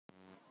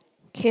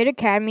Kid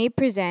Academy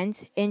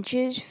presents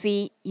inches,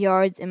 feet,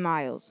 yards, and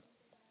miles.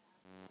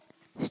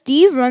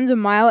 Steve runs a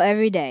mile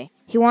every day.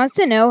 He wants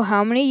to know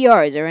how many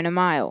yards are in a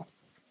mile.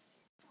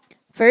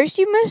 First,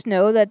 you must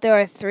know that there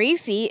are 3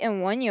 feet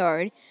in 1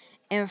 yard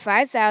and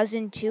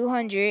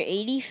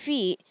 5,280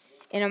 feet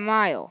in a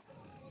mile.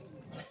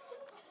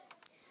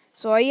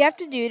 So all you have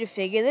to do to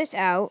figure this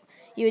out,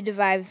 you would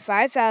divide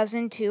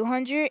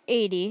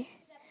 5,280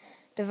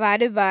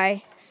 divided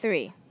by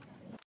 3.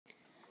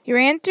 Your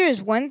answer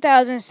is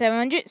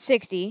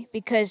 1,760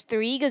 because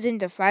 3 goes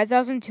into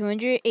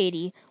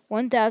 5,280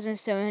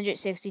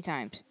 1,760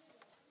 times.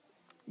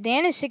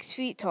 Dan is 6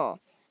 feet tall.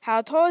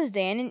 How tall is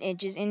Dan in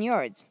inches and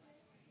yards?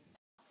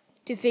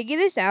 To figure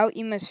this out,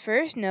 you must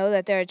first know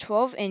that there are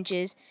 12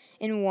 inches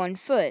in 1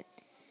 foot.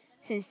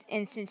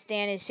 Since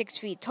Dan is 6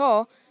 feet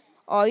tall,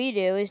 all you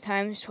do is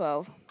times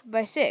 12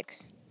 by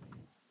 6.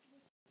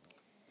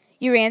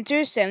 Your answer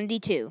is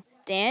 72.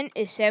 Dan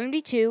is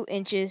 72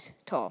 inches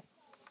tall.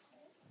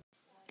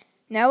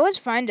 Now let's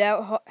find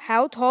out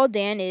how tall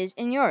Dan is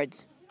in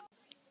yards.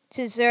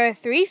 Since there are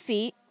 3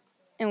 feet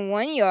in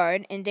 1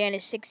 yard and Dan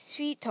is 6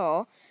 feet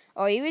tall,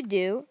 all you would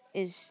do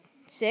is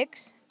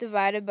 6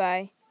 divided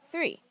by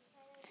 3.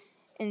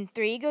 And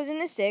 3 goes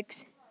into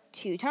 6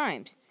 2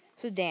 times.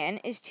 So Dan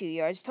is 2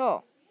 yards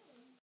tall.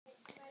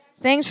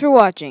 Thanks for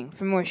watching.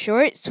 For more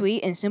short,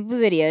 sweet, and simple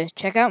videos,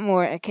 check out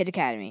more at Kid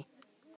Academy.